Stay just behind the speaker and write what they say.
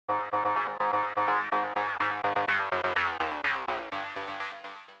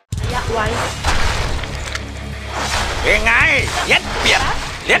ไว้ ยังไงเย็ดเปียด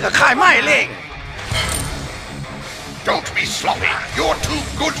เลี้ยงกับข่ายไม้เล่ง Don't be sloppy. You're too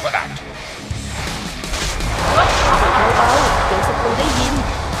good for that. เบาๆเดี๋ยวศัตรูได้ยิน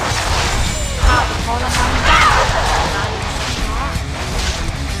ข้าพอละมังได้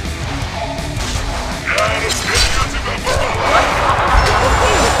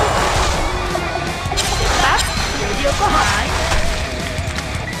แป๊บเดี๋ยวเดียวก็หาย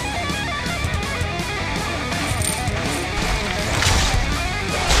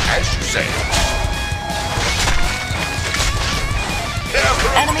As you say.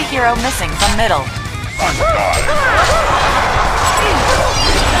 Enemy hero missing from middle.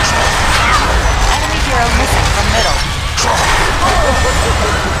 Enemy hero missing from middle.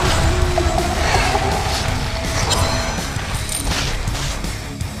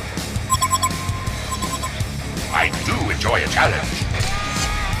 I do enjoy a challenge.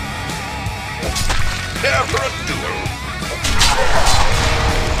 Care for a duel.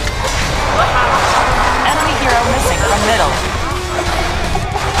 Enemy hero missing from middle.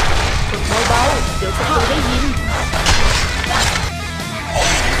 เบาๆเดี๋ยวศัตรูได้ยิน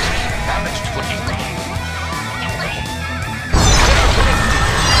Damaged footing.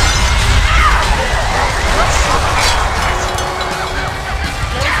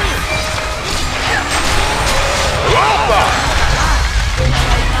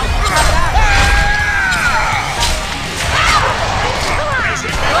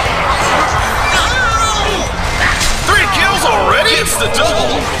 3 kills already? It's the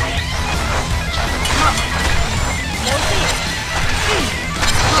double.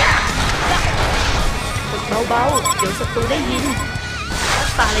 เบาๆเดี๋ยวศัตรูได้ยินรัก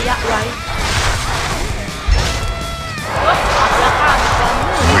ษาระยะไว้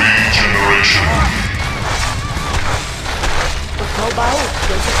Regeneration. เบาๆเ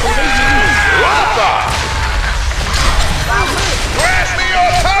ดี๋ยวศัตรูได้ยิน Grant me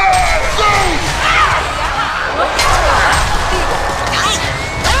your power, Zeus!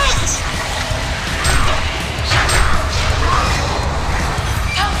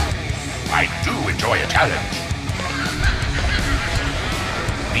 I do enjoy a challenge.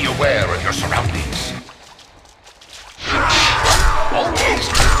 Be aware of your surroundings. Always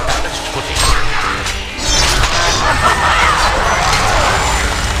balanced footing.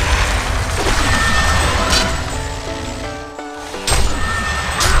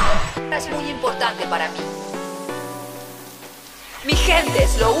 Es muy importante para mí. Mi gente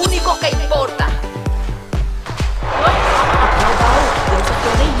es lo único que importa. เบาๆเดี๋ยวศัต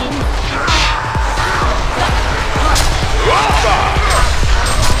รูได้ยิน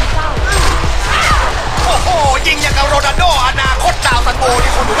โอ้โหยิงอย่างกับโรนัลโดอนาคตดาวซันโบ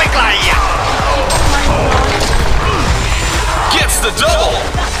ที่คนดูไม่ไกลอ่ะ Gets the double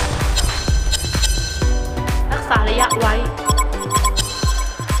รักษาระยะไว้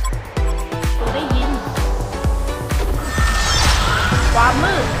ศัตรูได้ยิน ความ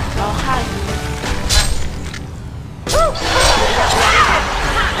มืดรอข้าอยู่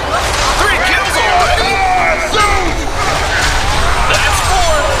 3 kills already? That's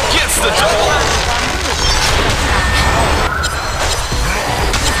 4. Gets the double.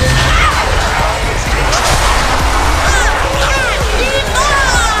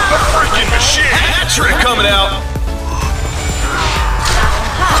 The freaking machine. Hat trick coming out.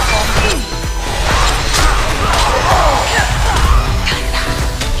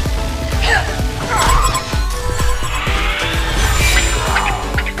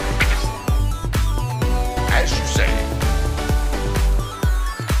 As you say.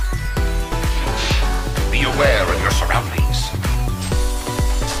 Be aware of your surroundings.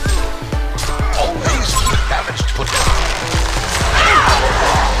 Always keep balanced footing.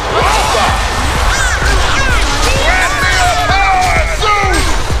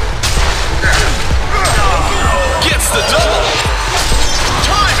 Gets the double.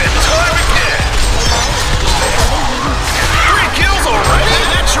 Time and time again. 3 kills already.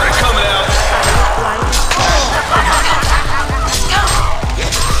 Hat trick coming out.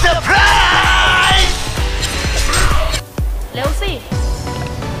 Surprise! เร็วสิ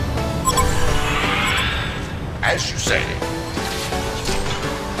As you say.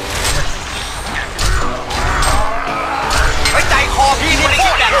 ไว้ใจคอพี่นี่โค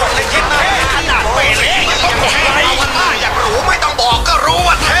ตรแดดบอกเลยเย็นมากขนาดเป๊ะเลยต้องบอกอะไรอยากรู้ไม่ต้องบอกก็รู้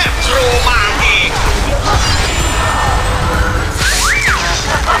ว่าเทพทรูมาเอง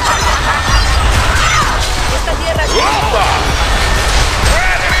Esta tierra es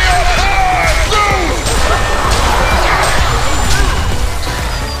Grant me your power, Zeus!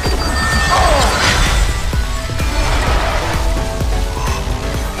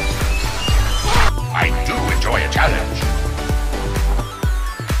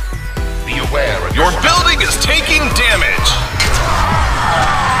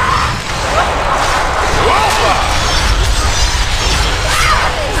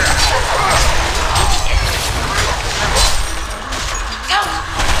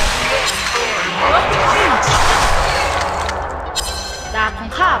 ขอ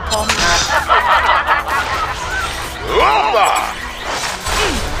งข้าพร้อมแล้ว Lava!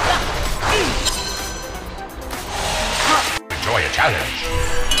 Enjoy a challenge.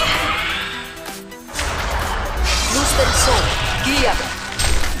 Luz del sol, guíame.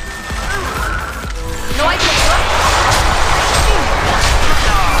 No hay control.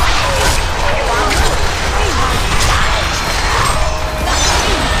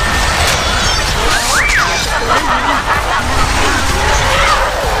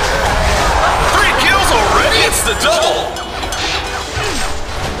 Three kills already? It's the double!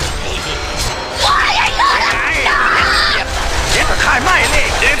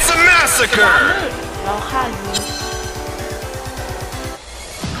 It's a massacre! เราฆ่าอยู่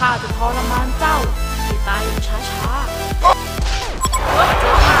ข้าจะทรมานเจ้าให้ตายอย่างช้าๆ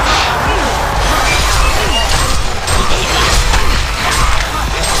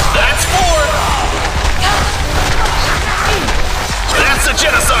That's four! That's a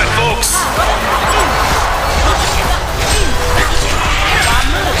genocide, folks!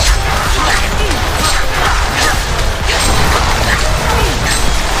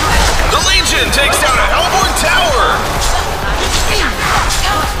 The Legion takes down a Hellborn tower!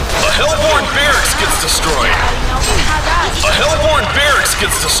 A Hellborn barracks gets destroyed! A Hellborn barracks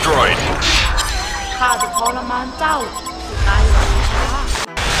gets destroyed! ข้าจะทรมานเจ้าให้ตายอย่างช้า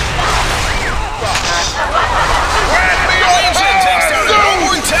Grant me The your Legion takes down a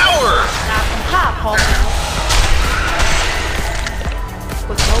Hellborn tower! ๆดาบของข้าพร้อมแล้วก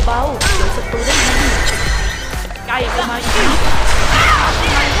ดเบาๆเดี๋ยวศัตรูได้ยินใกล้เข้ามาอีก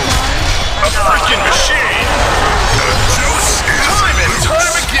A freaking machine! Time and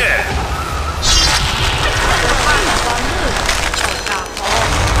time again! ข้าในความมืดเจ้ากล้าพอ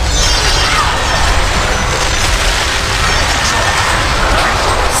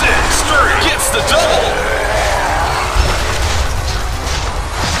 6-3 gets the double!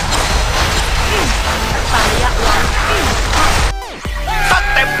 ตายระยะหลัง ซัด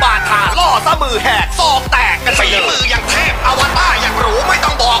เต็มบาทาล่อซะมือแหกซอกแตกกันไปเลยมืออย่างเทพอวตารอย่างหรูไม่ต้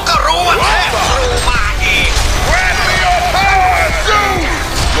องบอกก็รู้ว่าเทพครูมาอีก Grant me your power, Zeus!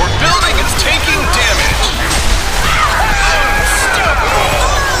 Your building is taking damage.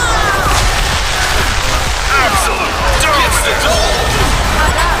 Absolute gets the double.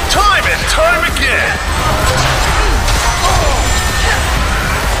 Time and time again.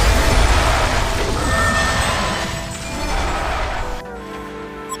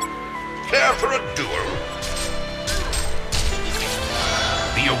 Care for a duel?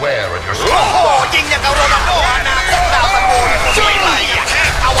 Be aware of your โอ้โหยิงอย่างกับโรนัลโดอนาคตดาวตะโกนช่วยไรอะเท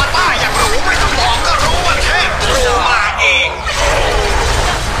พอวตารอย่างหรูไม่ต้องบอกก็รู้ว่าเทพครูมาเอง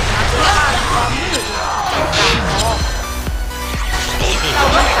ข้าในความมืดเจ้ากล้าพอเจ้า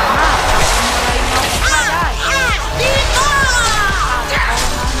ไม่สามารถทำอะไรเงาของข้าได้ข้าจะทร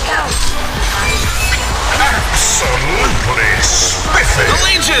มานเจ้าให้ตาย absolutely spiffy! The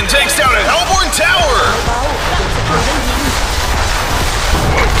Legion takes down a Hellborn tower. เบาๆเดี๋ยวศัตรูได้ยิน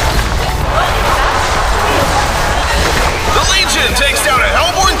The Legion takes down a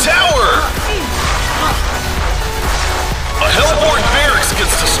Hellborn tower. A Hellborn barracks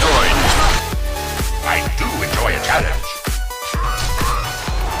gets destroyed. I do enjoy a challenge.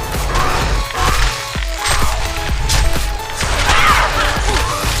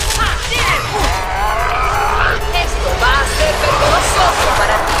 Esto va a ser vergonzoso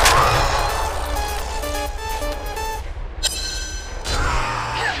para ti.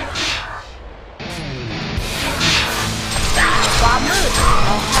 ความมืดเรา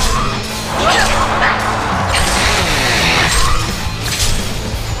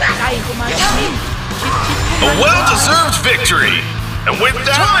ฆ่าใกล้เข้ามาชิด A well-deserved victory. And with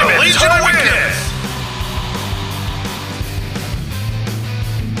that, the Legion wins.